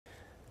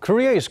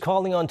Korea is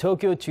calling on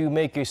Tokyo to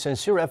make a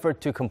sincere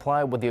effort to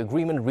comply with the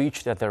agreement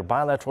reached at their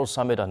bilateral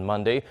summit on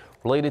Monday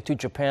related to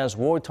Japan's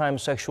wartime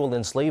sexual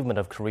enslavement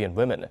of Korean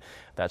women.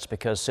 That's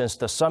because since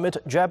the summit,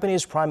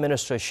 Japanese Prime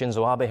Minister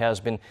Shinzo Abe has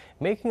been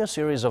making a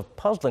series of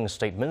puzzling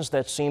statements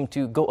that seem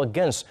to go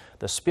against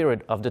the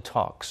spirit of the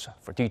talks.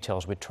 For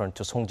details, we turn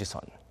to Song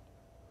Ji-sun.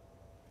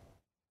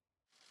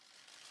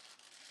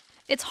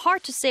 It's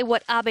hard to say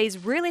what Abe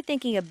is really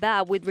thinking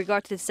about with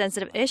regard to this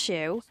sensitive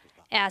issue,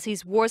 as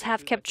his words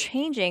have kept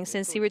changing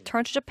since he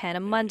returned to Japan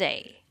on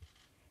Monday.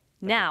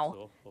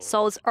 Now,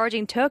 Seoul is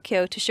urging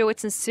Tokyo to show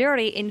its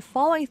sincerity in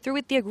following through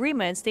with the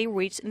agreements they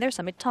reached in their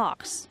summit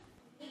talks.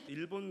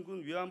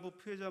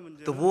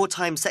 The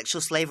wartime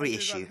sexual slavery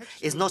issue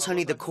is not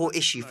only the core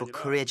issue for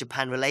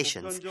Korea-Japan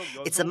relations,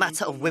 it's a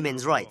matter of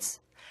women's rights.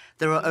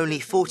 There are only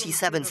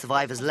 47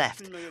 survivors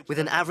left, with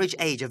an average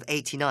age of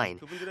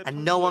 89,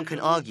 and no one can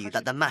argue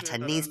that the matter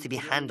needs to be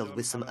handled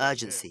with some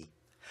urgency.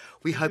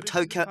 We hope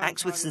Tokyo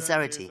acts with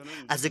sincerity,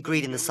 as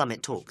agreed in the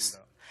summit talks.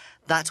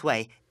 That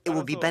way, it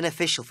will be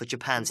beneficial for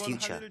Japan's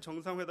future.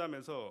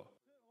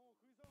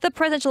 The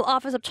presidential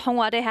office of Cheong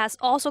Wa-dae has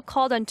also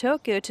called on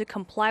Tokyo to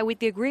comply with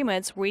the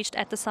agreements reached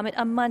at the summit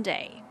on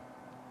Monday.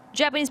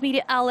 Japanese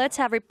media outlets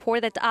have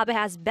reported that Abe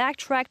has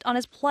backtracked on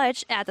his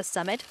pledge at the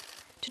summit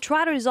to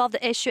try to resolve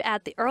the issue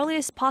at the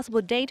earliest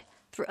possible date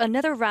through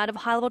another round of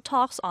high-level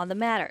talks on the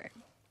matter.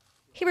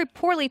 He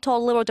reportedly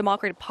told Liberal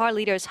Democratic Party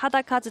leaders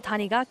Hadakazu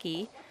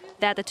Tanigaki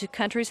that the two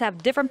countries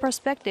have different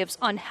perspectives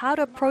on how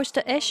to approach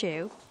the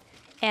issue,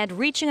 and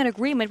reaching an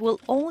agreement will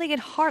only get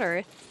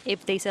harder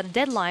if they set a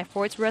deadline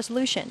for its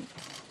resolution.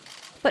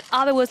 But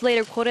Abe was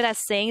later quoted as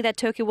saying that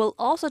Tokyo will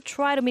also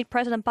try to meet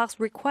President Park's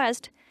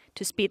request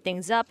to speed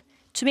things up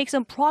to make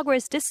some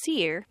progress this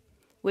year,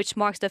 which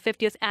marks the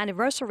 50th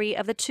anniversary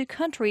of the two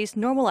countries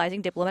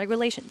normalizing diplomatic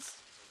relations.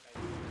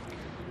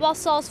 While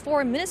Seoul's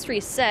foreign ministry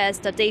says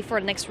the date for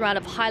the next round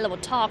of high-level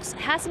talks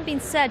hasn't been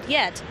set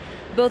yet,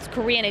 both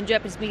Korean and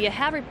Japanese media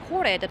have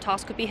reported the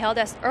talks could be held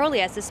as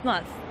early as this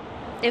month.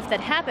 If that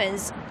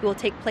happens, it will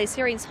take place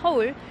here in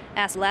Seoul,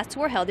 as the last two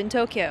were held in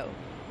Tokyo.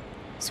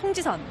 Song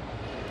Ji-sun,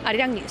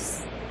 Arirang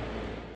News.